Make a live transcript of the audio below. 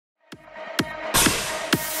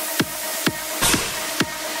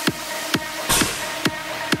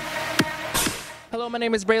Hello, my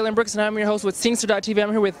name is Braylon Brooks and I'm your host with Singster.tv.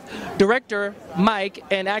 I'm here with director Mike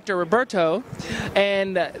and actor Roberto,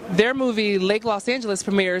 and their movie Lake Los Angeles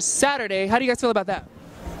premieres Saturday. How do you guys feel about that?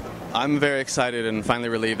 I'm very excited and finally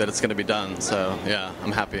relieved that it's going to be done, so yeah,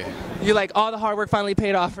 I'm happy. You like all the hard work finally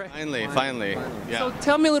paid off, right? Finally, yeah. So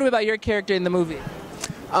tell me a little bit about your character in the movie.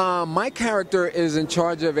 My character is in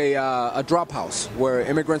charge of a drop house where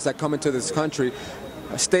immigrants that come into this country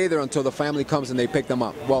stay there until the family comes and they pick them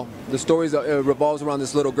up. Well, the story revolves around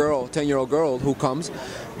this little girl, 10-year-old girl who comes,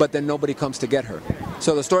 but then nobody comes to get her.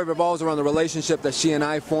 So the story revolves around the relationship that she and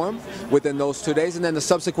I form within those 2 days and then the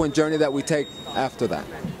subsequent journey that we take after that.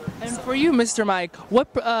 And for you, Mr. Mike, what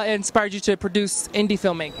inspired you to produce indie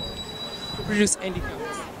filmmaking? Produce indie films?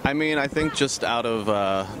 I mean, I think just out of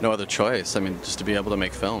no other choice. I mean, just to be able to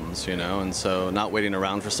make films, you know, and so not waiting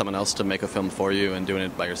around for someone else to make a film for you and doing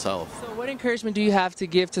it by yourself. So what encouragement do you have to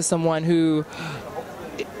give to someone who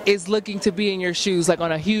is looking to be in your shoes, like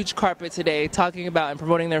on a huge carpet today, talking about and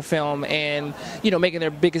promoting their film and, you know, making their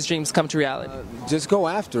biggest dreams come to reality? Just go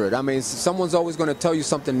after it. I mean, someone's always going to tell you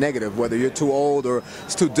something negative, whether you're too old or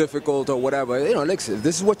it's too difficult or whatever. You know, if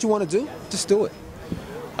this is what you want to do, just do it.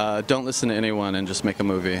 Don't listen to anyone and just make a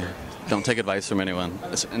movie. Don't take advice from anyone,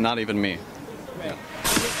 not even me. Yeah.